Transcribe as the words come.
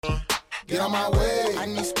Get on my way, I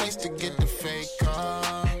need space to get the fake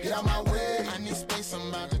on. Get on my way, I need space, I'm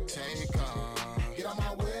about to take on. Get on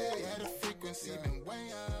my way, yeah, the frequency been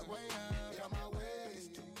way up, way up. Get on my way.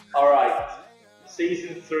 Alright,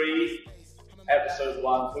 season 3, episode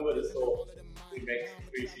 1, who would have thought we make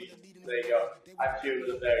 3 seasons? There you go. I'm here with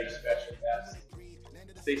a very special guest,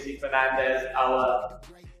 Stacy Fernandes, our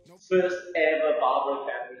first ever Brisbane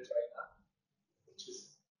Trainer Trainer, which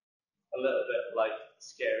is a little bit like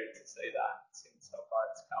scary to say that, since how far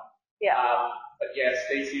it's come. Yeah. But yeah,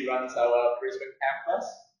 Stacy runs our Brisbane Campus,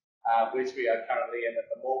 which we are currently in at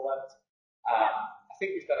the moment. I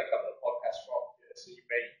think we've done a couple of podcasts from here, so you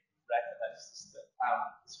may recognize the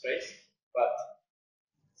space. But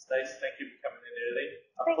Stacey, thank you for coming in early.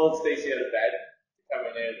 I've pulled Stacey out of bed to come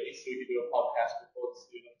in early so we can do a podcast before the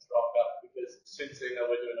students rock up, because as soon as they know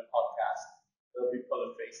we're doing a podcast, they'll be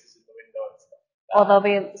pulling faces in the window and stuff. Or they'll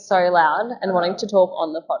be so loud and wanting to talk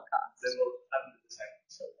on the podcast. They will 100%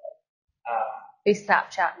 be so loud. Be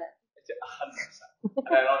Snapchatting it. It's 100%. And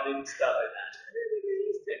then on Insta like that.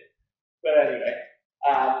 But anyway,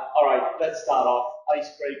 alright, let's start off.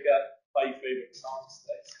 Icebreaker, 5 favourite songs,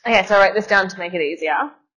 Stacey. Okay, so I wrote this down to make it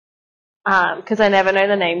easier. Because I never know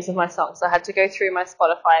the names of my songs, so I had to go through my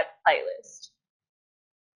Spotify playlist.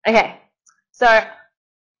 Okay, so,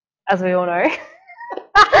 as we all know,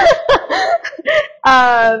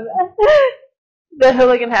 the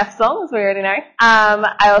Hooligan Hef songs, we already know.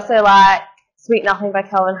 I also like Sweet Nothing by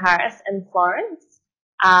Calvin Harris and Florence.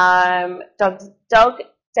 Dog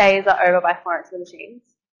Days Are Over by Florence and the Machines.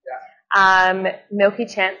 Yeah. Milky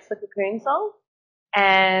Chance, the Cocoon song.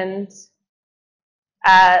 And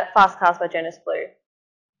Fast Cars by Jonas Blue.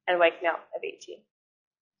 And Wake Me Up, Avicii.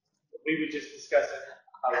 We were just discussing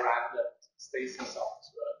how random Stacey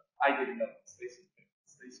songs were. I didn't know what Stacey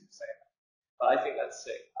was saying that. But I think that's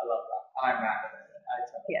sick. I love that. I'm random in it. I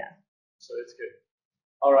tell you. Yeah. So it's good.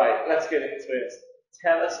 Alright, let's get into it.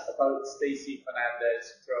 Tell us about Stacy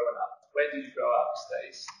Fernandes growing up. Where did you grow up,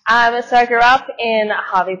 Stace? So I grew up in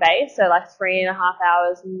Hervey Bay, so like 3.5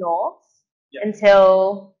 hours north. Yep.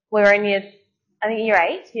 Until we were in year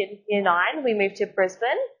 8, year 9. We moved to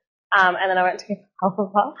Brisbane, and then I went to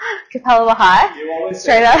Capalaba High. You always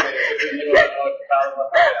straight out.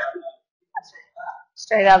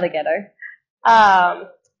 Straight out of the ghetto.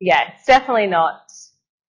 Yeah, it's definitely not.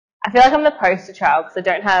 I feel like I'm the poster child because I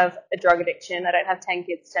don't have a drug addiction. I don't have 10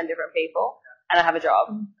 kids, 10 different people, and I have a job.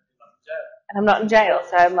 And I'm not in jail,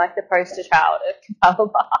 so I'm like the poster child of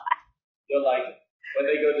Capalaba High. You're like, when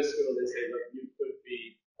they go to school, they say, look, you could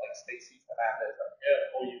be like Stacy Fernandes up here,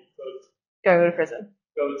 or you could go to prison.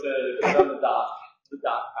 Go to the dark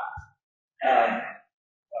path.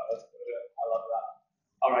 That's good. I love that.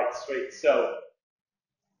 Alright, sweet. So,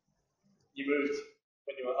 you moved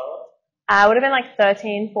when you were how old? I would have been like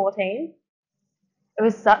 13, 14. It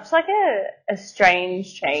was such like a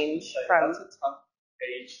strange change from... That's a tough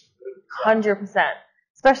age to move. 100%.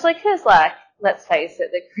 Especially because, like, let's face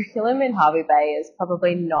it, the curriculum in Hervey Bay is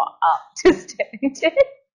probably not up to standard.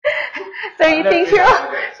 So you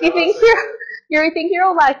think you're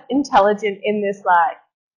all like intelligent in this like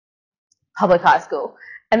public high school,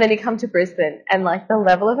 and then you come to Brisbane and like the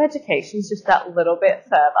level of education is just that little bit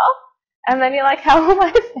further, and then you're like, how am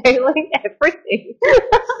I failing everything? People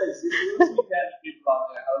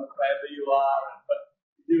on there, how clever you are, and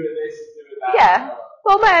doing this and doing that. Yeah.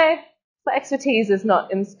 Well, my expertise is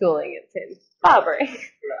not in schooling; it's in barbering.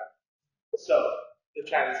 Correct. So the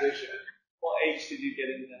transition. What age did you get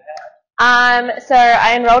in the head? So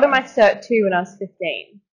I enrolled in my Cert 2 when I was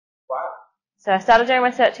 15. Wow. So I started doing my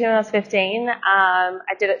Cert 2 when I was 15.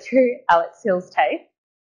 I did it through Alex Hill's tape.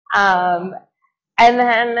 And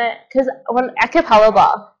then, because at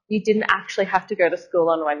Capalaba, you didn't actually have to go to school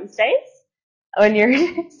on Wednesdays when you're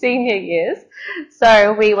in senior years.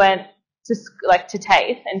 So we went to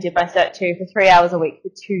TAFE and did my Cert 2 for 3 hours a week for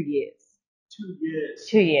 2 years. 2 years?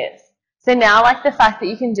 2 years. So now, like, the fact that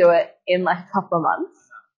you can do it in, like, a couple of months,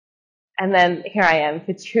 and then here I am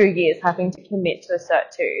for 2 years having to commit to a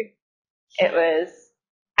Cert 2. It was,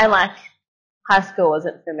 and, like, high school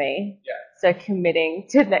wasn't for me. Yeah. So committing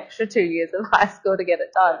to an extra 2 years of high school to get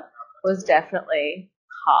it done was definitely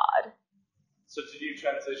hard. So did you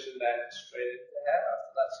transition then straight into hair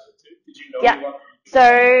after that Cert 2? Did you know you wanted to do So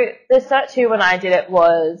the Cert 2 when I did it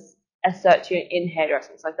was a Cert 2 in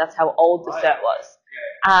hairdressing. So like that's how old the Cert was.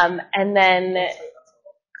 Yeah. And then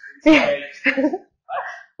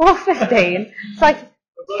well, 15. It's like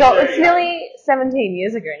it's nearly 17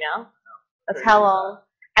 years ago now. That's how long.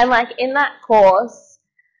 And like in that course,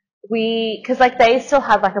 because like they still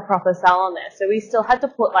had like a proper salon there, so we still had to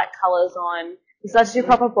put like colours on. We still had to do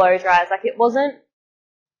proper blow dries. Like it wasn't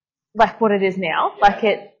like what it is now. Yeah. Like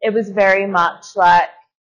it was very much like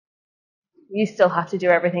you still have to do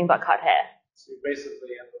everything but cut hair. So you're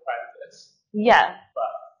basically an apprentice. Yeah. But,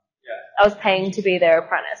 yeah. I was paying to be their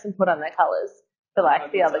apprentice and put on their colours for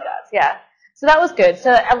like the other guys. Yeah. So that was good.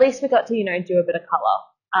 So at least we got to, do a bit of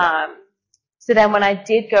colour. So then when I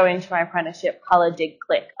did go into my apprenticeship, colour did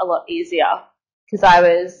click a lot easier because I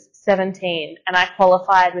was 17 and I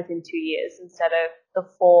qualified within 2 years instead of the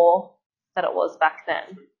 4 that it was back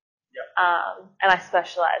then. Yeah. And I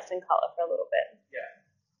specialised in colour for a little bit. Yeah.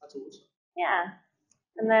 That's awesome. Yeah.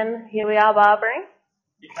 And then here we are barbering.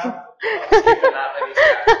 You can't keep that many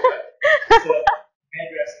steps. So,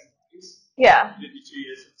 hairdressing, please. Yeah. You did your 2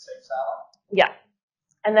 years at the same salon. Yeah.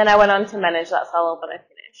 And then I went on to manage that salon when I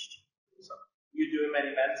finished. So, you doing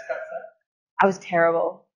many men's cuts then? I was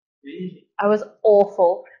terrible. Really? I was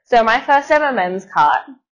awful. So my first ever men's cut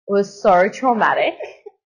was so traumatic.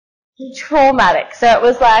 Traumatic. So it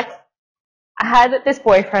was like, I had this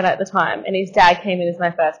boyfriend at the time and his dad came in as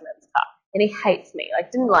my first men's cut and he hates me,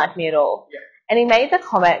 like didn't like me at all. Yeah. And he made the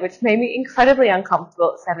comment which made me incredibly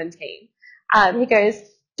uncomfortable at 17. He goes,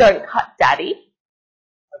 "Don't cut daddy."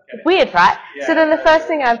 Okay. Weird, right? Yeah, so then the first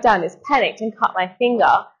thing I've done is panicked and cut my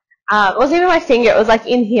finger. It wasn't even my finger, it was like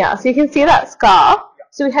in here. So you can see that scar.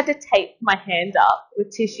 So we had to tape my hand up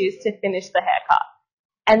with tissues to finish the haircut.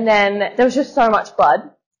 And then there was just so much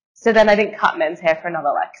blood. So then I didn't cut men's hair for another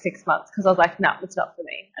 6 months because I was like, no, it's not for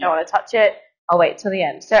me. I don't want to touch it. I'll wait till the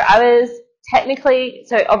end. So I was technically,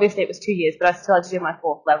 so obviously it was 2 years, but I still had to do my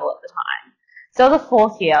 4th level at the time. So I was a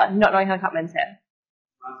 4th year not knowing how to cut men's hair.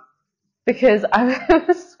 Because it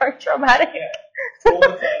was so traumatic. Yeah. All the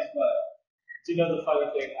times, but do you know the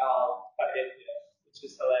funny thing? I'll cut in here, which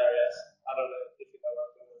is hilarious. I don't know if you know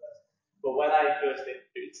what I'm doing with this. But when I first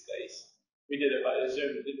interviewed Stace, we did it by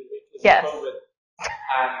Zoom, didn't we? Because Yes. of COVID.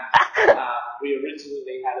 And we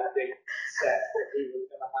originally had a date set that we were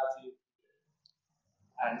going to have you.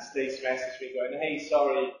 And Stace messaged me going, "Hey,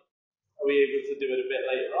 sorry, are we able to do it a bit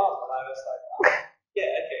later on?" And I was like, "Yeah,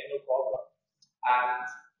 okay, no problem." And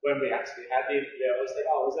when we actually had the interview, I was like,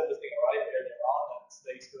 "Oh, was everything alright earlier on?" And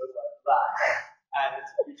Stace goes like that. And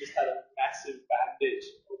we just had a massive bandage.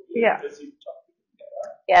 Because you chopped it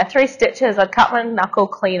together. Yeah, 3 stitches. I'd cut my knuckle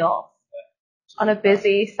clean off on a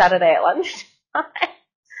busy Saturday at lunch.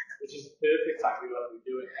 Which is the perfect time we want to be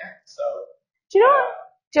doing it. So, Do you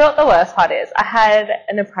know what the worst part is? I had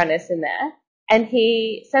an apprentice in there, and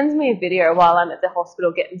he sends me a video while I'm at the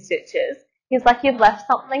hospital getting stitches. He's like, "You've left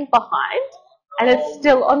something behind, and it's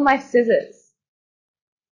still on my scissors."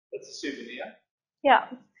 That's a souvenir. Yeah.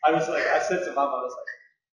 I said to Mum, I was like,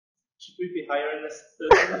 "Should we be hiring this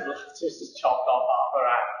person?" Just chopped off half her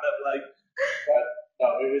hand. But no,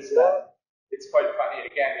 it was. It's quite funny.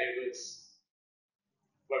 Again, it was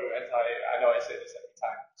when we went. I know I say this every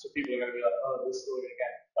time, so people are going to be like, "Oh, this story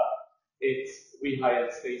again." But we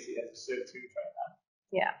hired Stacey as a Cert 2 trainer.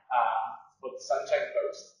 Yeah. For the Sunshine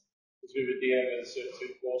Coast, because we were dealing with a Cert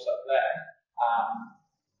 2 course up there.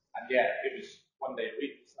 And yeah, it was 1 day a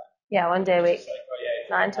week. Yeah, 1 day a week.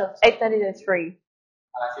 9 till 8:30 to 3.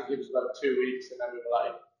 And I think it was about 2 weeks, and then we were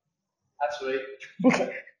like, "Actually,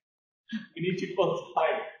 we need you full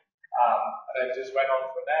time." And then just went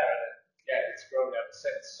on from there, and then, it's grown ever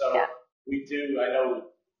since. So we do. I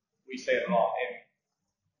know we say it a lot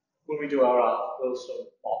when we do our articles, sort of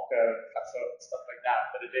mocker, cuts out and stuff like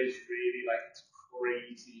that. But it is really it's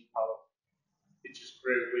crazy how it just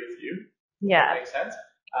grew with you. Yeah. That makes sense.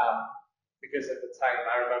 Because at the time,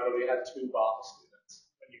 I remember we had 2 barber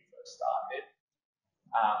students when you first started.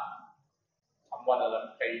 And one of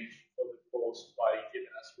them paid for the course by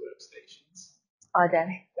giving us workstations. Oh,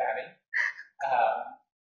 Danny.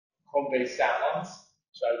 Home-based salons,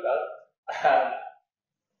 shout out.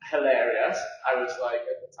 Hilarious. I was like,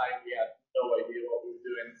 at the time, we had no idea what we were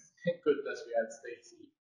doing. Thank goodness we had Stacey.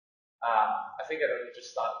 I think I'd only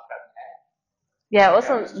just started cutting hair. Yeah, it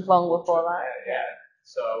wasn't long before that. Yeah.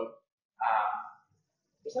 So,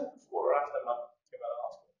 was that before or after Mum came out of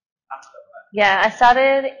hospital? After that. Yeah, I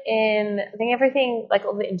started in, I think everything,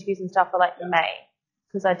 all the interviews and stuff were May,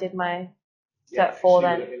 because I did my Cert 4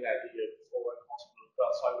 then. Would have been there the year before in hospital as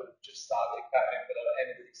well, so I would have just started cutting without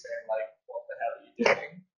anybody saying, "What the hell are you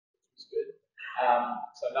doing?" Which was good.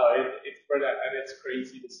 So no, it's brilliant, and it's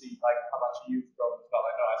crazy to see, how much you've grown as well.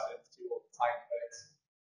 I know I say it to you all the time,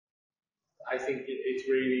 but I think it's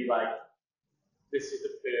really, this is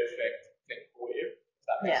the perfect thing for you, if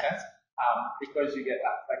that makes sense. Because you get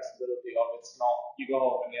that flexibility of it's not, you go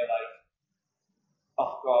home and you're like,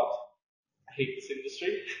 "Oh God, I hate this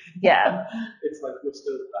industry." Yeah. It's we're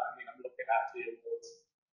still, I'm looking at the awards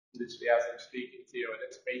literally as I'm speaking to you, and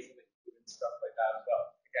it's amazing that you're doing stuff like that as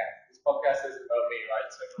well. Again, me,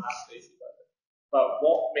 right? So I'm going to ask Stacey about it. But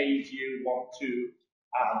what made you want to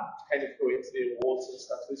kind of go into the awards and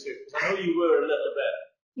stuff this year? Because I know you were a little bit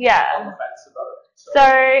on the fence about it. So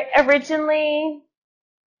originally,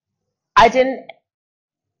 I didn't,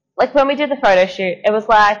 like when we did the photo shoot, it was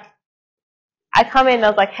like, I come in and I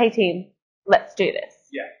was like, hey team, let's do this.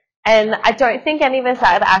 Yeah. And I don't think any of us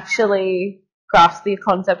had actually grasped the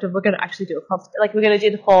concept of we're going to actually do a competition. Like we're going to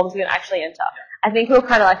do the forms, we're going to actually enter. Yeah. I think we were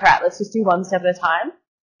kind of like, all right, let's just do one step at a time.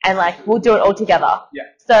 And like, we'll do it all together. Yeah.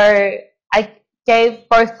 So I gave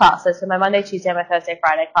both classes, so my Monday, Tuesday, and my Thursday,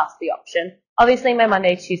 Friday class the option. Obviously my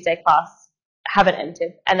Monday, Tuesday class haven't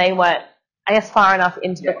entered, and they weren't, I guess, far enough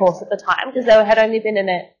into the course at the time, because they had only been in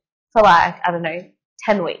it for like, I don't know,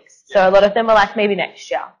 10 weeks. So a lot of them were like maybe next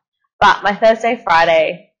year. But my Thursday,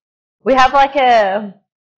 Friday, we have like a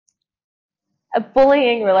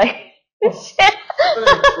bullying relationship.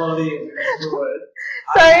 Bullying is the word.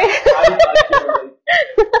 So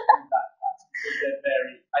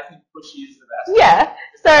I think pushy is the best. Yeah.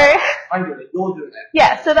 So I'm doing it, you're doing it.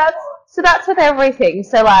 Yeah, so that's with everything.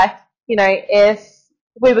 So like, you know, if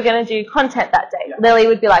we were going to do content that day, Lily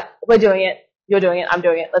would be like, we're doing it, you're doing it, I'm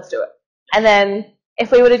doing it, let's do it. And then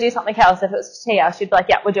if we were to do something else, if it was Tia, she'd be like,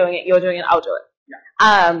 yeah, we're doing it, you're doing it, I'll do it.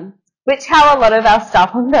 Yeah. Which how a lot of our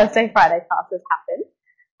stuff on Thursday, Friday classes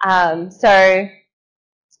happen. So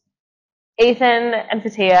Ethan and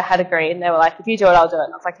Fatia had agreed, and they were like, if you do it, I'll do it.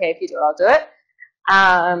 And I was like, hey, if you do it, I'll do it.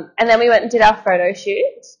 And then we went and did our photo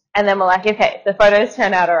shoot, and then we're like, okay, if the photos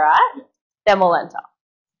turn out alright, then we'll enter.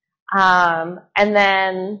 And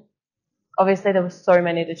then obviously there were so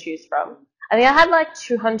many to choose from. I think I had like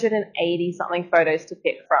 280 something photos to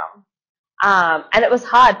pick from. And it was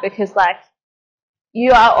hard because like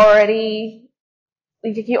you already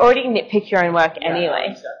nitpick your own work anyway.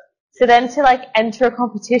 Exactly. So then to like enter a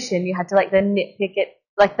competition, you had to like then nitpick it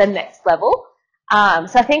like the next level. So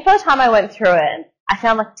I think by the time I went through it, I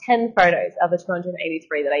found like 10 photos of the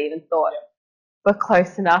 283 that I even thought were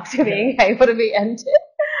close enough to being able to be entered.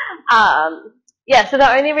 So the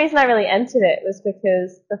only reason I really entered it was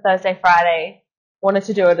because the Thursday, Friday wanted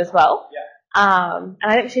to do it as well. Yeah. And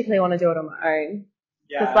I didn't particularly want to do it on my own.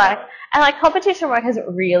 Yeah. Competition work hasn't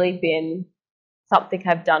really been something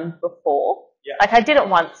I've done before. Yeah. Like I did it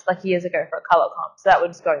once, like years ago for a colour comp, so that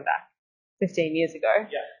was going back 15 years ago.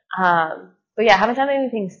 Yeah. But yeah, I haven't done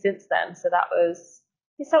anything since then, so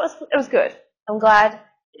it was good. I'm glad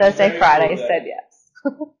Thursday, Friday said yes.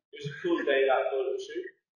 It was a cool day, that photo shoot,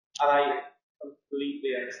 and I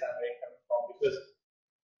completely understand where you're coming from, because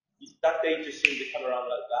that day just seemed to come around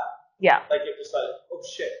like that. Yeah. Like it was like, oh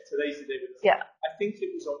shit, today's the day. Yeah. I think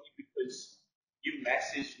it was only because you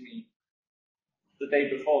messaged me the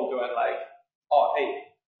day before going like, oh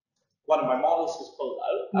hey, one of my models has pulled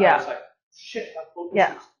out, and I was like, shit, that photo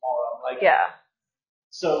shoot's tomorrow. I'm like,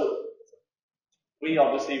 so we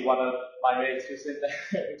obviously, one of my mates was in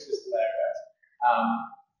there, which is hilarious.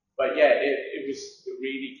 But yeah, it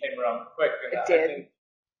really came around quick, and it did. I think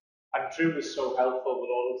Andrew was so helpful with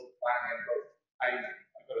all of the planning, but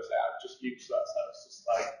I've got to say, I'm just useless. I was just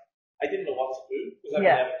like, I didn't know what to do, because I've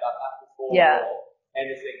never done that before or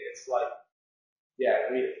anything. It's like,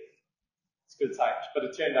 it's good times, but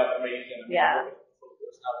it turned out amazing. Now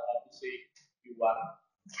obviously you won.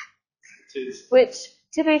 Which,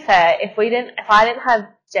 to be fair, if I didn't have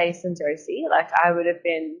Jason Josie, like I would have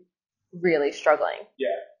been really struggling.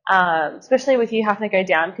 Yeah. Especially with you having to go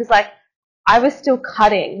down, because like I was still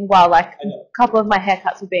cutting while like a couple of my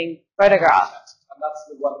haircuts were being photographed. And that's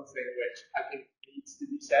the one thing which I think needs to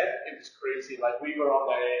be said. It was crazy. Like we were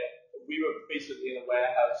basically in a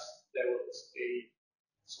warehouse. There was a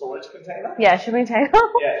storage container. Yeah, shipping container.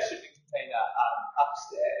 Shipping container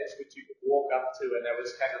upstairs, which you could walk up to, and there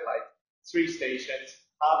was kind of like 3 stations,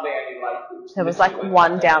 hardly any light. There was like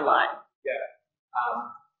one down line. Yeah.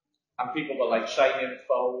 And people were like shining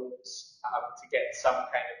phones to get some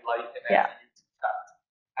kind of light in there for you to cut.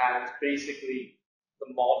 And basically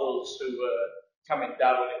the models who were coming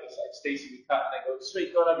down, it was like Stacey would cut and they go,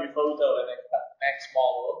 sweet, go and have your photo, and then cut the next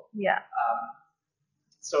model. Yeah.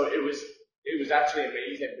 So it was actually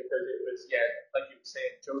amazing, because it was, like you were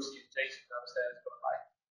saying, Josie and Jason downstairs going like,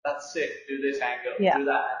 that's sick, do this angle, do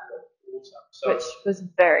that angle. Awesome. So, which was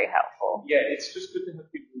very helpful. Yeah, it's just good to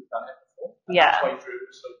have people who've done it before. And that's why Drew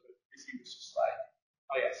was so good, because he was just like,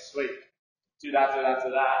 oh yeah, sweet, do that. And I was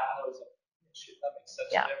like, shit, that makes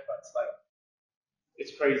such a difference. Like,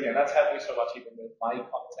 it's crazy, and that's helped me so much even with my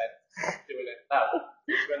content, doing it now,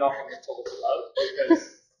 which we're not going to talk about,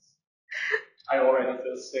 because I already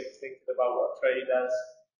feel sick thinking about what Trey does,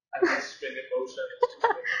 and his spin emotion is just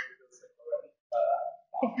making me feel sick already.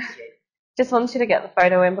 Just want you to get the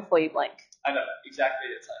photo in before you blink. I know, exactly.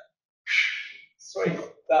 It's like, sweet,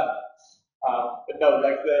 done. But no,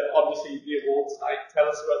 like obviously the awards night. Tell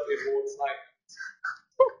us about the awards night.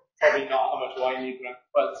 Probably not how much wine you drank,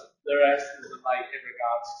 but the rest of the night in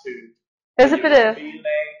regards to There's a bit of feeling.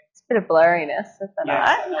 blurriness with the night.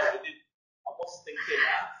 Yes, I know. I was thinking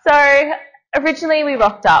that. So originally we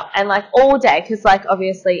rocked up and like all day, because like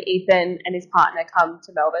obviously Ethan and his partner come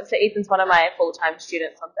to Melbourne. So Ethan's one of my full-time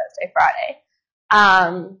students on Thursday, Friday.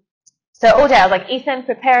 So all day I was like, Ethan,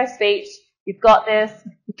 prepare a speech. You've got this.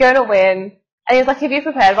 You're going to win. And he was like, have you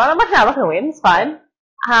prepared one? I'm like, no, I'm not going to win. It's fine.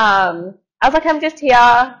 I was like, I'm just here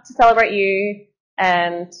to celebrate you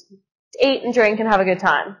and to eat and drink and have a good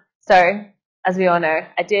time. So as we all know,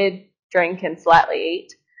 I did drink and slightly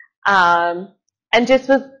eat. And just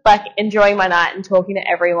was like enjoying my night and talking to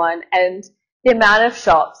everyone, and the amount of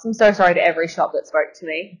shops, I'm so sorry to every shop that spoke to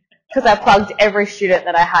me, because I plugged every student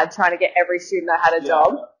that I had, trying to get every student I had a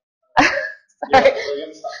job. Yeah, we're going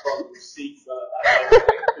to start calling them seats.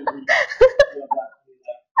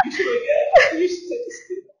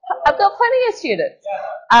 I've got plenty of students.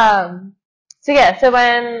 So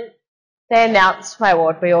when they announced my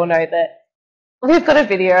award, we all know that we've got a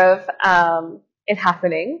video of it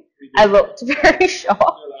happening. I looked very shocked.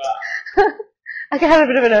 I had a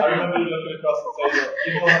bit of an. I remember you looking across the table.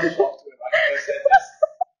 You know how shocked we were. I said this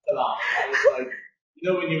to laugh. I was like, you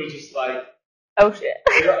know when you were just like, oh shit.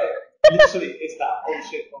 Literally, it's that oh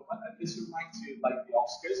shit moment. And this reminds you of like the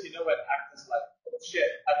Oscars. You know when actors like oh shit,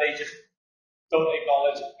 and they just don't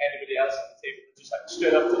acknowledge anybody else at the table. They're just like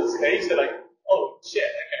straight up to the stage. They're like, oh shit,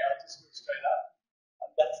 okay, I'll just go straight up.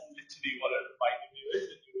 And that's literally what it reminded me of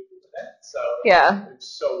when you were doing it. So yeah, it was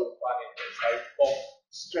so funny. It's like boom,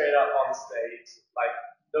 straight up on stage. Like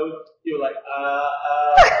no, you're like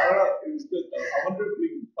it was good though. I wonder if we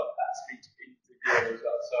can put that speech into the video as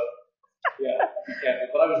well. So yeah, be careful.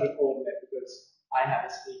 But I was recording it because I had a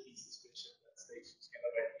sneaky suspicion that Stacey was going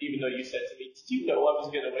to win. Even though you said to me, did you know I was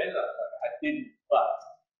going to win? I didn't, but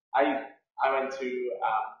I went to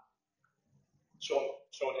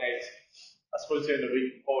Sean Hayes. I spoke to him the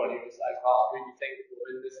week before, and he was like, "Oh, I really think we'll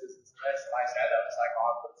win this, and this." And I said, "I was like, oh,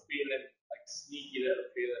 I've got a feeling, like sneaky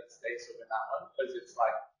little feeling that Stacey will win that one because it's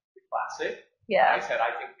like the classic." Yeah. And I said,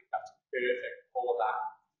 "I think that's perfect for that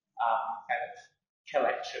kind of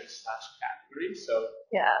collection / category." So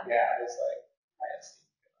yeah, I was like,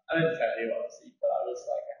 I didn't tell you obviously, but I was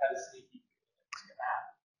like, I had a sneaky feeling it was gonna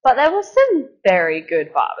happen. But there was some very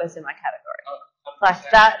good barbers in my category, 100%.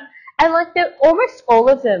 like that, and like almost all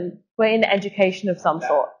of them were in education of some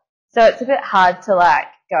sort. So it's a bit hard to like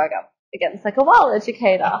go up against like a wild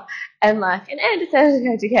educator and like an Anderson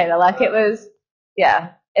educator. Like it was,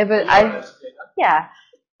 yeah, it was.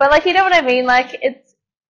 But like you know what I mean? Like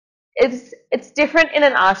it's different in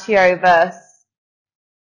an RTO versus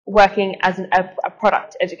working as a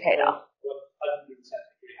product educator. 100%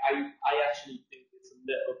 agree. I actually think it's a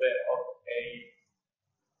little bit of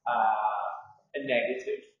a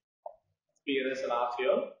negative being as an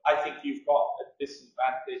RTO. I think you've got a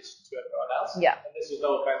disadvantage to everyone else. Yeah. And this is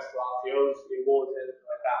no offense to RTOs, the awards, anything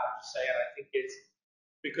like that. I'm just saying I think it's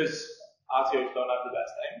because RTOs don't have the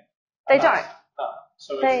best name. They don't.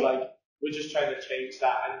 So it's like we're just trying to change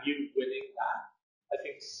that, and you winning that, I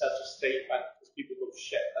think is such a statement because people go,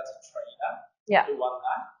 shit, that's a trainer who won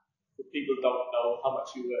that. But people don't know how much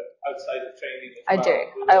you work outside of training as well. I do.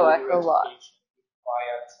 I work a lot.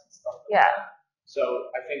 Clients and stuff like that.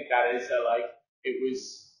 So I think that is it was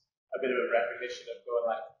a bit of a recognition of going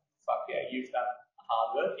like, fuck yeah, you've done hard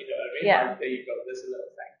work, you know what I mean? Yeah. Like, there you go, there's a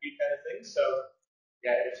little thank you kind of thing. So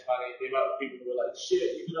yeah, it's funny, the amount of people who were like, shit,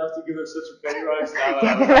 you're gonna have to give us such a pay rise now.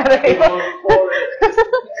 And I was like, people for it.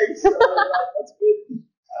 So that's good.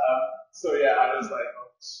 So yeah, I was like,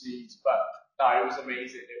 oh jeez, but no, it was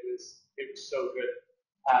amazing. It was so good.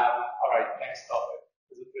 Alright, next topic.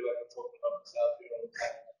 Because I feel like I'm talking about myself here all the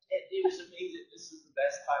time. It was amazing. This is the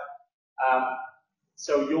best time.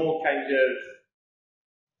 So you're kind of,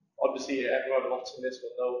 obviously everyone watching this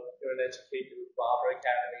will know you're an educator with Barber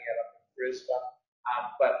Academy and up in Brisbane.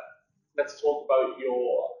 But let's talk about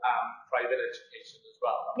your private education as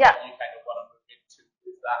well. Yeah. What you kind of want to move into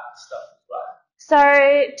with that stuff as well. So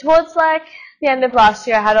towards like the end of last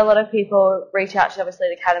year, I had a lot of people reach out to obviously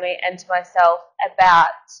the Academy and to myself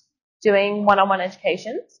about doing one-on-one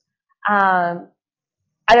educations.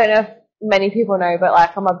 I don't know if many people know, but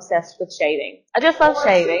like I'm obsessed with shaving. I just love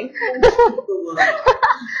shaving.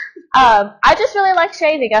 I just really like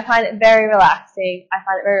shaving. I find it very relaxing. I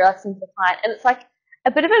find it very relaxing for the client, and it's like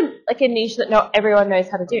a bit of a niche that not everyone knows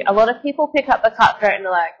how to do. A lot of people pick up the cutthroat and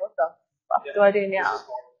they're like, "What the fuck do I do now?"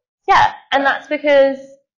 Yeah, and that's because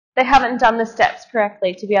they haven't done the steps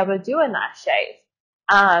correctly to be able to do a nice shave.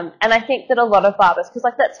 And I think that a lot of barbers, because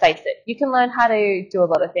like let's face it, you can learn how to do a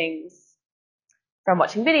lot of things from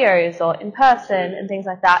watching videos or in person and things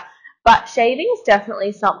like that. But shaving is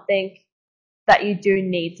definitely something that you do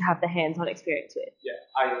need to have the hands-on experience with. Yeah,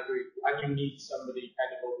 I agree. And you need somebody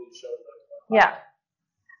kind of over your shoulder. Yeah.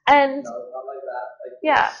 And no, not like that. Like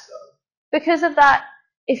yeah. this, because of that,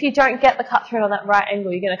 if you don't get the cut through on that right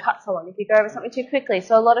angle, you're going to cut someone if you go over something too quickly.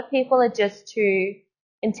 So a lot of people are just too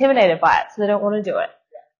intimidated by it, so they don't want to do it.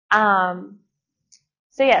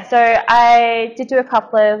 Yeah. So I did do a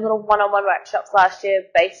couple of little one-on-one workshops last year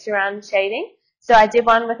based around shaving. So I did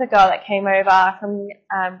one with a girl that came over from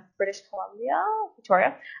British Columbia,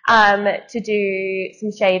 Victoria, to do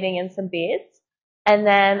some shaving and some beards. And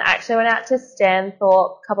then I actually went out to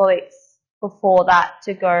Stanthorpe a couple of weeks before that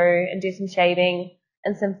to go and do some shaving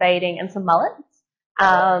and some fading and some mullets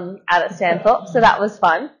out at Stanthorpe. So that was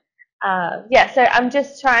fun. So I'm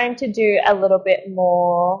just trying to do a little bit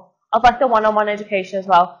more of like the one-on-one education as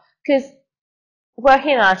well, because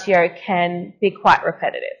working in RTO can be quite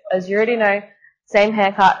repetitive. As you already know, same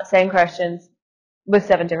haircut, same questions with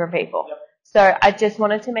 7 different people. Yep. So I just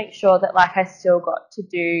wanted to make sure that like I still got to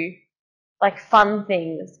do like fun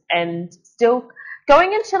things and still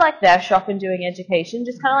going into like their shop and doing education,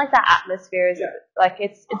 just kind of like that atmosphere is like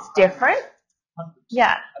it's different. 100%.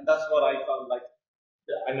 Yeah. And that's what I found like.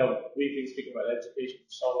 I know we've been speaking about education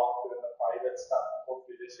for so long doing the private stuff, and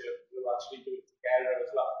hopefully this year we'll actually do it together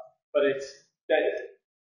as well. But it's that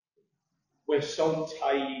we're so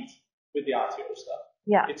tied with the RTO stuff.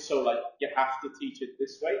 Yeah. It's so like you have to teach it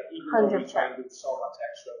this way, even though we 100%. try and do so much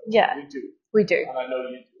extra. Yeah. We do. We do. And I know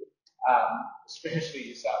you do.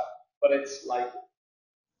 Especially yourself. But it's like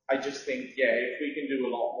I just think, if we can do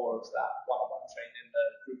a lot more of that one-on-one training, the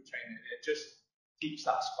group training, it just keeps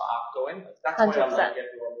that spark going. Like, that's 100%. why I like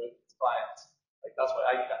everyone with clients. Like that's why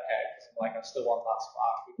I cut hair, because I'm like I still want that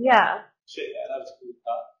spark. Yeah. Shit, yeah, that was cool.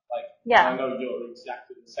 Like, yeah. I know you're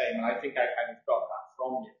exactly the same, and I think I kind of got that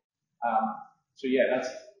from you.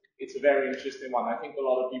 It's a very interesting one. I think a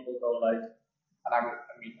lot of people go like, and I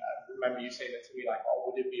remember you saying it to me like, oh,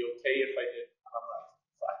 would it be okay if I did? And I'm like,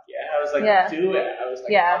 fuck yeah. I was like, do it. I was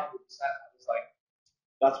like, 100%. I was like,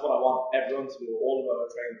 that's what I want everyone to do. All of our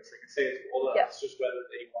trainers, like I say it to all of them. It's just whether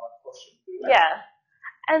they want to push and do it. Yeah.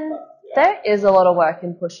 And there is a lot of work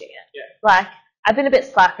in pushing it. Yeah. Like, I've been a bit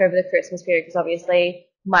slack over the Christmas period because obviously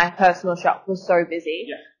my personal shop was so busy.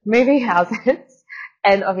 Yeah. Moving houses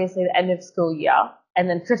and obviously the end of school year and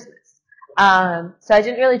then Christmas. So I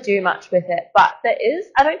didn't really do much with it. But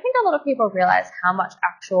I don't think a lot of people realize how much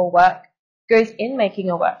actual work goes in making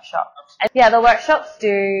a workshop. And the workshops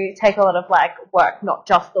do take a lot of like work, not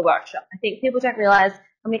just the workshop. I think people don't realize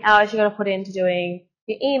how many hours you're going to put into doing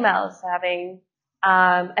your emails, having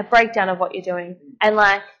a breakdown of what you're doing. And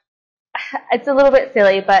like, it's a little bit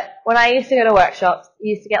silly, but when I used to go to workshops,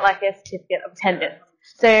 you used to get like a certificate of attendance.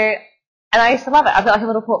 So, and I used to love it. I've got like a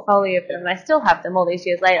little portfolio of them and I still have them all these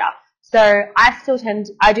years later. So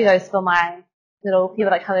I do those for my little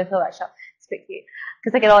people that come in for the workshop. It's a bit cute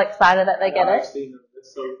because they get all excited that they get it.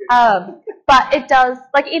 But it does,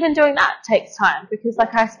 like even doing that takes time because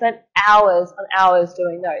like I spent hours on hours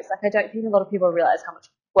doing those. Like I don't think a lot of people realize how much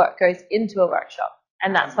work goes into a workshop,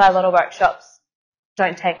 and that's why a lot of workshops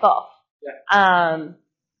don't take off. Yeah.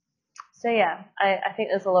 I think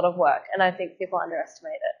there's a lot of work, and I think people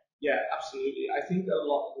underestimate it. Yeah, absolutely. I think a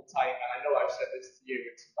lot of the time, and I know I've said this to you,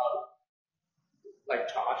 it's about like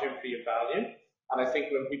charging for your value. And I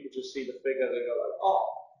think when people just see the figure, they go like, oh,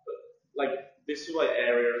 but like this is why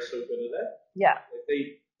area is so good at it. Yeah. Like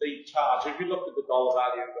they charge. If you look at the dollar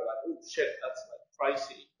value, and go like, oh shit, that's like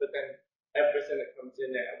pricey. But then everything that comes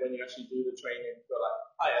in there, when you actually do the training, you go like,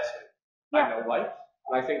 oh yes, I know why.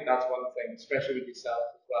 And I think that's one thing, especially with yourself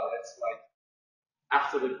as well. It's like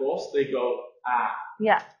after the course, they go,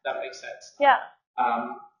 that makes sense. Yeah.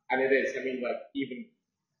 And it is.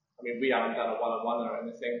 We haven't done a one-on-one or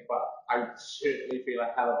anything, but I certainly feel a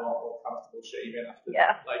hell of a lot more comfortable shaving after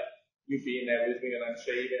like you being there with me and I'm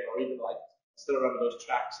shaving, or even like I still remember those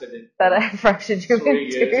tracks I did that I fractured you 3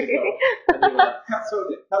 years ago, and you were like, cut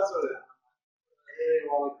throat it. I really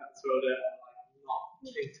want to cut throat it, and like I'm not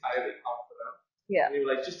entirely confident. Yeah. And you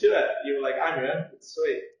were like, just do it. You were like, I'm here. It's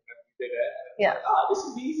sweet. And you did it. And it was like, this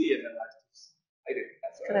is easy. And then I didn't.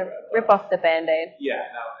 That's gonna rip off the band-aid. Yeah,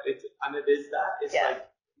 no, it is that. It's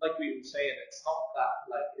like we were saying, it's not that,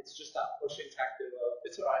 like, it's just that pushing tactic of,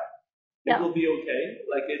 it's alright. It will be okay.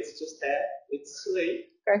 Like, it's just there. It's sweet.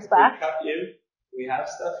 Grows back. We cut you. We have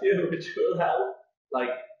stuff here, which will help. Like,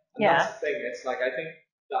 and that's the thing. It's like, I think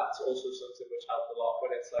that's also something which helped a lot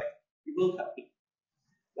when it's like, you will cut me.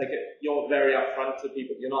 you're very upfront to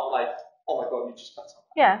people. You're not like, oh my god, you just cut someone.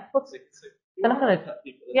 Yeah. You're not going to cut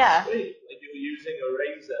people in the street. Like you're using a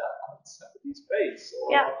razor on somebody's face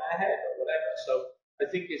or on their head or whatever. So I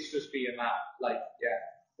think it's just being that,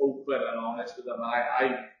 open and honest with them.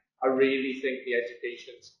 I really think the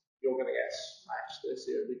education's, you're going to get smashed this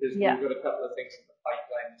year because we've got a couple of things in the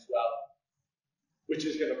pipeline as well, which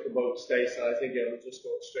is going to promote Stace, and I think it'll just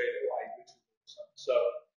go straight away, which is awesome. So,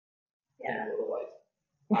 otherwise,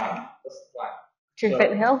 that's the plan. True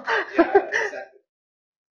Fit and Hill. Yeah, exactly.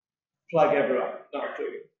 Plug everyone. No, I'm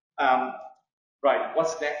joking. Right,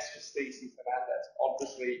 what's next for Stacy Fernandes?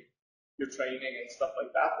 Obviously, your training and stuff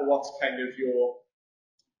like that, but what's kind of your...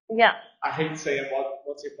 Yeah. I hate saying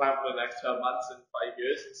what's your plan for the next 12 months and 5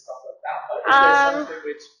 years and stuff like that, but is there something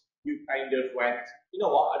which you kind of went, you know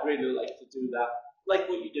what, I'd really like to do that, like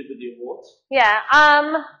what you did with the awards? Yeah,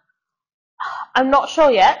 I'm not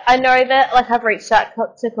sure yet. I know that, I've reached out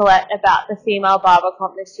to Colette about the female barber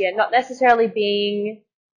comp this year, not necessarily being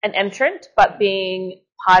an entrant, but being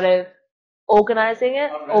part of organising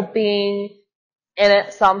it or being in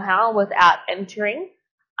it somehow without entering.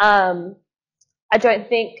 I don't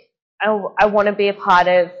think I want to be a part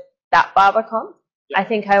of that barber comp. Yeah. I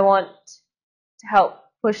think I want to help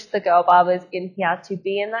push the girl barbers in here to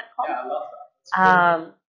be in that comp. Yeah, I love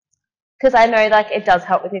that. Because I know it does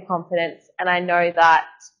help with your confidence, and I know that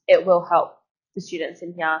it will help the students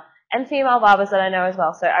in here and female barbers that I know as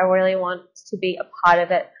well. So I really want to be a part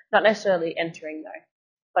of it, not necessarily entering though.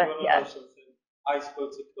 But yeah. I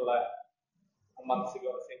spoke to Colette a month ago,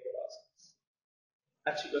 I think it was,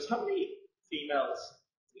 and she goes, "How many females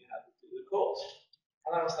do you have to do the course?"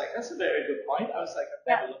 And I was like, "That's a very good point." I was like, "I've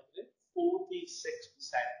never looked at it.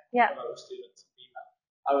 46% of our students are female."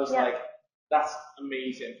 I was like, that's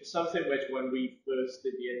amazing for something which when we first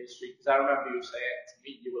did the industry, because I remember you saying to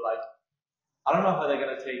me, you were like, I don't know how they're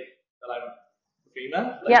going to take that I'm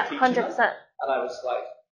female. 100%. And I was like,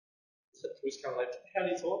 it was kind of like, how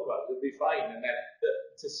do you talk about it? It'll be fine. And then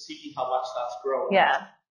to see how much that's grown.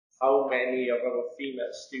 Yeah. How many of our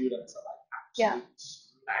female students are absolutely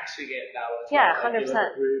smashing it now. As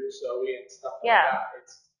 100%. Group, Zoe and stuff like that.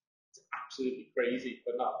 It's absolutely crazy,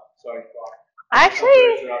 but no, sorry, go on. I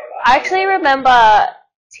actually remember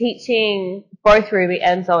teaching both Ruby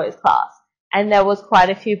and Zoe's class, and there was quite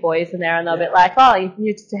a few boys in there, and they're a bit like, "Oh,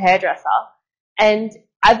 you're just a hairdresser." And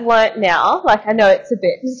I've learnt now, I know it's a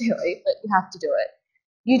bit silly, but you have to do it.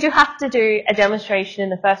 You do have to do a demonstration in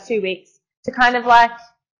the first 2 weeks to kind of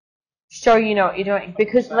show you know what you're doing,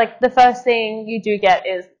 because the first thing you do get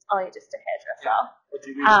is, "Oh, you're just a hairdresser." What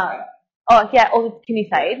do you mean? Or can you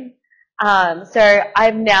fade? So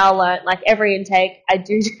I've now learnt, every intake, I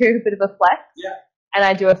do a bit of a flex, and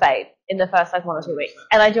I do a fade in the first 1 or 2 weeks,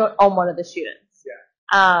 and I do it on one of the students.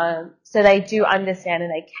 So they do understand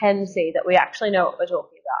and they can see that we actually know what we're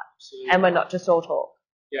talking about, and we're not just all talk.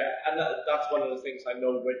 Yeah, and that's one of the things I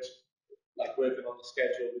know, which, working on the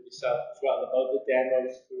schedule with yourself as well, about the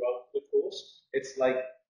demos throughout the course. It's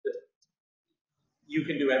you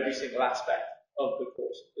can do every single aspect of the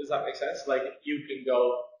course. Does that make sense? You can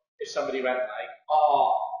go. If somebody went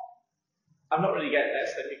I'm not really getting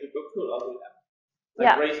this, then you could go, cool, I'll do them.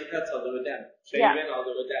 Razor cuts, I'll do a demo. Shaving, I'll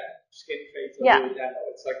do a demo. Skin fades, I'll do a demo.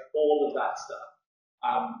 It's all of that stuff.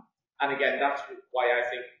 And again, that's why I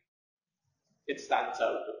think it stands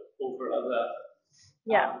out over other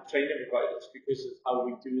training providers, because of how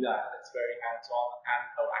we do that. It's very hands-on and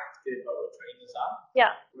how active our trainers are.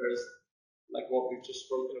 Yeah. Whereas, what we've just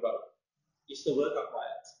spoken about, you still work on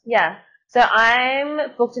clients. Yeah. So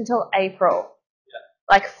I'm booked until April,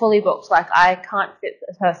 fully booked. I can't fit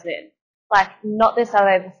the person in. Not this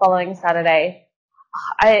Saturday, the following Saturday.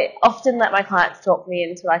 I often let my clients talk me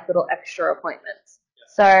into little extra appointments.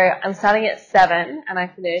 So I'm starting at 7 and I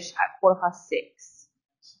finish at 6:15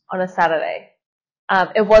 on a Saturday.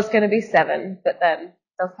 It was going to be 7, but then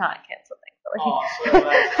they'll can't cancel things.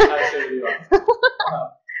 So I see you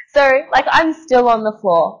are. So I'm still on the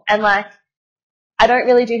floor, and I don't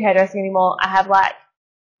really do hairdressing anymore. I have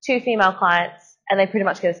 2 female clients, and they pretty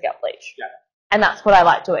much get a scalp bleach. Yeah. And that's what I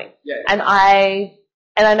like doing. Yeah. And I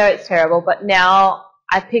know it's terrible, but now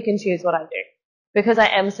I pick and choose what I do because I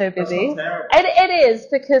am so busy. That's not terrible. It is,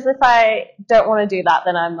 because if I don't want to do that,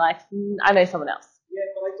 then I'm I know someone else. Yeah,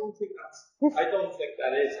 but I don't think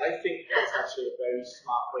that is. I think that's actually a very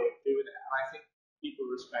smart way of doing it, and I think people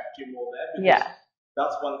respect you more there, because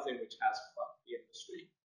that's one thing which has fucked the industry.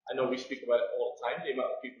 I know we speak about it all the time, the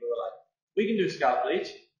amount of people who are we can do scalp bleach,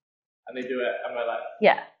 and they do it, and we're like,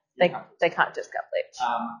 they can't just scalp bleach.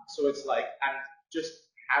 So it's and just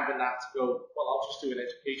having that to go, well, I'll just do an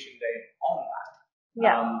education day on that.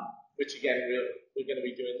 Yeah. Which again, we're going to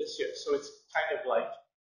be doing this year. So it's kind of like,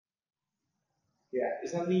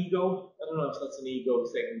 is that an ego? I don't know if that's an ego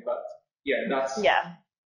thing, but that's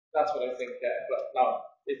what I think. But no,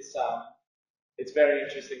 it's very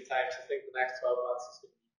interesting times. I think the next 12 months is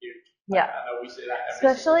going to be huge. Yeah. I know we say that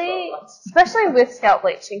every single 12 months. Especially with scalp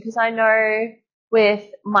bleaching, because I know with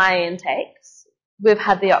my intakes,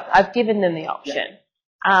 I've given them the option,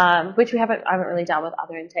 which I haven't really done with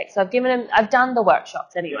other intakes. So I've done the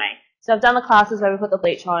workshops anyway. So I've done the classes where we put the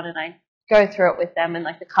bleach on and I go through it with them and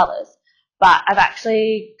like the colours. But I've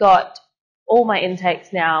actually got all my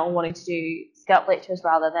intakes now wanting to do scalp bleachers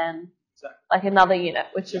rather than like another unit,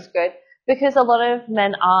 which is good. Because a lot of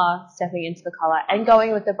men are stepping into the colour and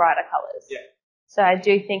going with the brighter colours. Yeah. So I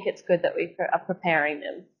do think it's good that we are preparing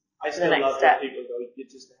them I for the still next love step. when people go, you're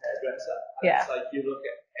just a hairdresser. And Yeah. it's like you look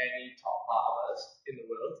at any top barbers in the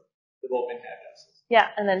world, they've all been hairdressers. Yeah,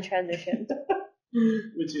 and then transitioned.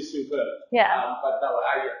 Which is superb. Yeah. But no,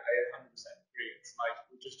 I 100% agree. It's like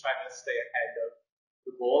we're just trying to stay ahead of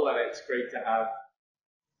the ball, and it's great to have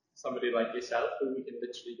somebody like yourself who we can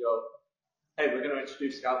literally go, hey, we're going to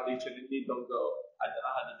introduce scalp bleaching, and you don't go, I don't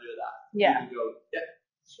know how to do that. Yeah. You can go,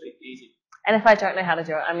 straight, easy. And if I don't know how to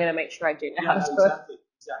do it, I'm going to make sure I do know how to do Exactly. it.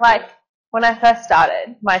 Like, when I first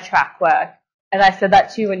started my track work, and I said that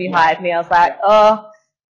to you when you hired me, I was like,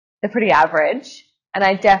 they're pretty average. And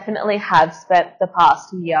I definitely have spent the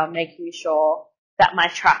past year making sure that my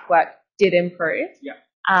track work did improve. Yeah.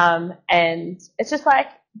 And it's just like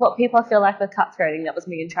what people feel like with cutthroating, that was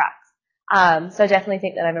me in tracks. So I definitely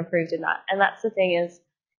think that I've improved in that. And that's the thing is,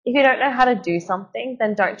 if you don't know how to do something,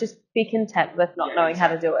 then don't just be content with not knowing how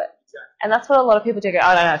to do it. Exactly. And that's what a lot of people do, go,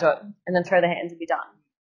 I don't know how to do it, and then throw their hands and be done.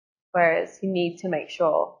 Whereas you need to make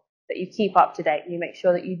sure that you keep up to date and you make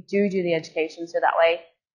sure that you do the education, so that way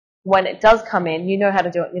when it does come in, you know how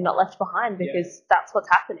to do it and you're not left behind, because that's what's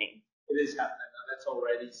happening. It is happening, and it's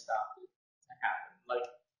already started to happen. Like,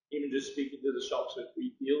 even just speaking to the shops that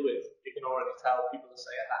we deal with, you can already tell people are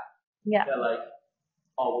saying that. Yeah. They're like,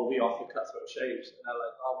 oh, well, we offer cutthroat shaves. And they're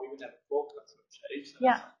like, oh, we would never bought cutthroat shaves. And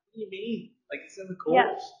Yeah. like, what do you mean? Like, it's in the course.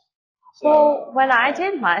 Yeah. So, Well, when I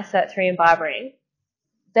did my Cert 3 in barbering,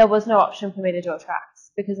 there was no option for me to do a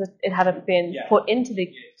tracks because it hadn't been put into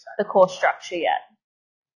the course structure yet.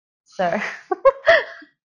 So.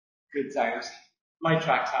 Good times. My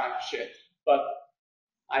tracks aren't shit, but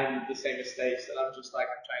I'm the same as Stace, and I'm just like,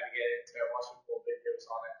 I'm trying to get into it, watching more videos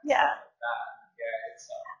on it. Yeah. Stuff like that. Yeah, it's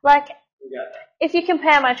like, yeah. if you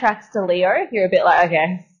compare my tracks to Leo, you're a bit like,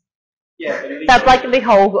 okay. Yeah, but that's like the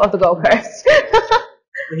whole of the Gold Coast.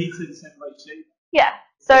 But he's in the same way shape. Yeah.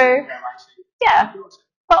 So, yeah.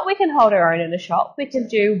 But we can hold our own in a shop. We can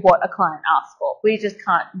do what a client asks for. We just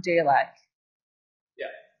can't do like,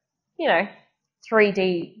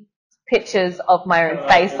 3D pictures of my own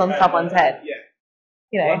face on someone's head. Yeah.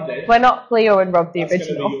 You know, we're not Leo and Rob the That's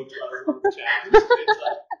original. Gonna be your 12-month challenge. It's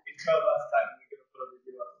like, in 12 months' time, we're going to put a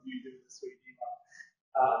video up of you doing the sweet email.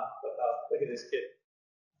 But look at this kid.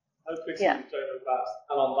 How quickly you turn him fast.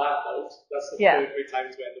 And on that note, that's the perfect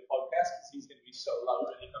time to end the podcast, because he's going to be so loud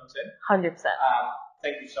when he comes in. 100%.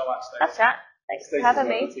 Thank you so much, Stacey. That's right. Thanks for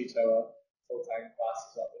having me. To teach our full-time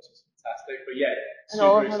classes up, which is fantastic. But yeah, and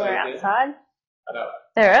all of them are outside. I know.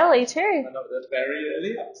 They're early too. I know, they're very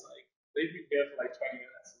early. I was like, they've been here for like 20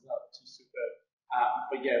 minutes as well, which is super.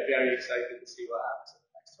 But yeah, very excited to see what happens in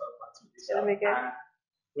the next 12 months with yourself. It's going to be good. And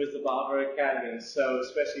with the Barber Academy, so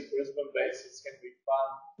especially Brisbane based, it's going to be fun.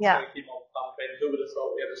 Yeah. It's going to keep on pumping. Who would have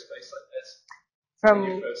thought we had a space like this when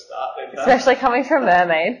you first started? Especially coming from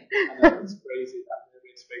Mermaid. I know, it's crazy, that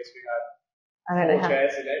Mermaid space we had. I don't know 4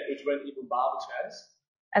 chairs in it, which weren't even barber chairs.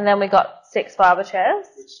 And then we got 6 barber chairs.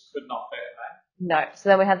 Which could not fit in there. No. So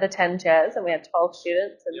then we had the 10 chairs and we had 12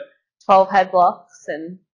 students and 12 head blocks.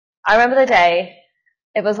 And I remember the day,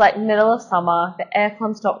 it was like middle of summer, the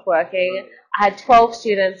aircon stopped working. I had 12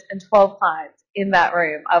 students and 12 clients in that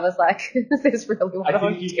room. I was like, is this really what I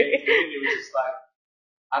want to do? You were just like,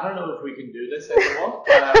 I don't know if we can do this anymore.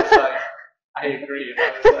 And I was like, I agree. And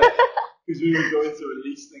I was like, because we were going through a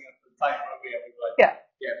lease thing at the time, weren't we? And we were like,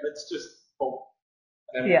 yeah, let's just hope.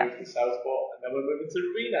 And then we moved to Southport, and then we're moving to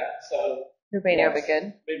Robina. So Robina will be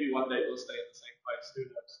good. Maybe one day we'll stay in the same place. Who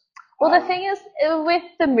knows? Well, the thing is, with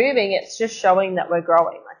the moving, it's just showing that we're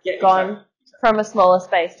growing. Like, we've gone from a smaller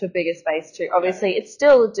space to a bigger space to, obviously, it's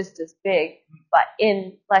still just as big, but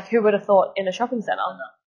in, like, who would have thought in a shopping centre?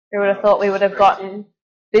 Who would have thought we would have gotten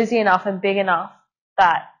busy enough and big enough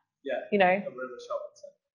that, you know. We're in a shopping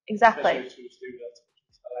centre. Exactly. Especially 2 students, which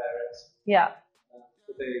is hilarious. Yeah.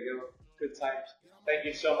 But there you go. Good times. Thank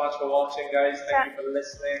you so much for watching, guys. Thank you for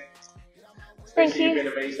listening. Thank you. You've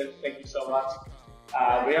been amazing. Thank you so much.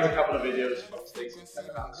 We have a couple of videos from Stacy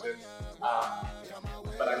coming out soon,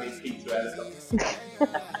 but I need Pete to edit them.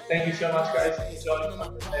 Thank you so much, guys. Enjoy.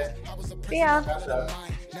 See ya.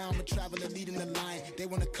 Now I'm a traveler leading the line. They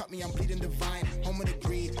wanna cut me, I'm bleeding divine. Home of the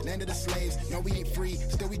greed, land of the slaves. No, we ain't free,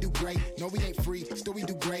 still we do great. No, we ain't free, still we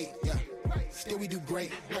do great. Yeah, still we do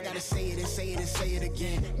great. I gotta say it and say it and say it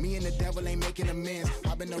again. Me and the devil ain't making amends.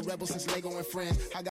 I've been a rebel since Lego and Friends.